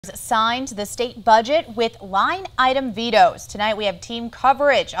Signed the state budget with line item vetoes. Tonight we have team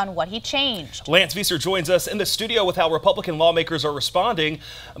coverage on what he changed. Lance Vieser joins us in the studio with how Republican lawmakers are responding.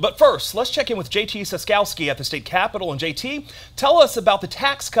 But first, let's check in with JT Siskowski at the state capitol. And JT, tell us about the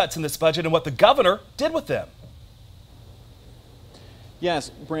tax cuts in this budget and what the governor did with them. Yes,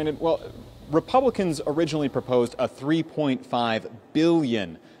 Brandon. Well, Republicans originally proposed a $3.5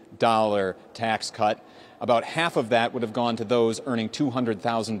 billion tax cut. About half of that would have gone to those earning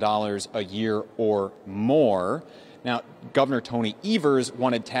 $200,000 a year or more. Now, Governor Tony Evers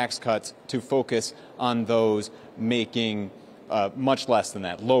wanted tax cuts to focus on those making much less than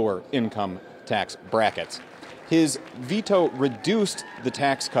that, lower income tax brackets. His veto reduced the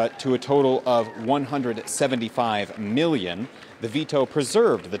tax cut to a total of $175 million. The veto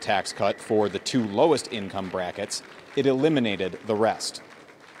preserved the tax cut for the two lowest income brackets. It eliminated the rest.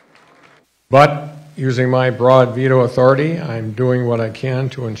 But using my broad veto authority, I'm doing what I can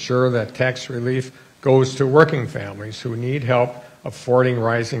to ensure that tax relief goes to working families who need help affording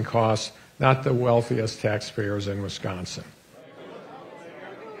rising costs, not the wealthiest taxpayers in Wisconsin.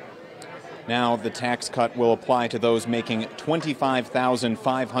 Now the tax cut will apply to those making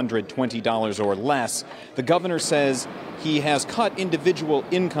 $25,520 or less. The governor says he has cut individual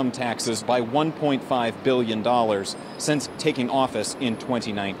income taxes by $1.5 billion since taking office in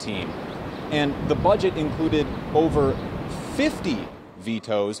 2019. And the budget included over 50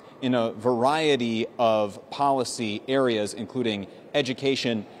 vetoes in a variety of policy areas, including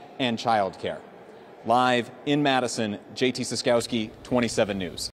education and childcare. Live in Madison, JT Siskowski, 27 News.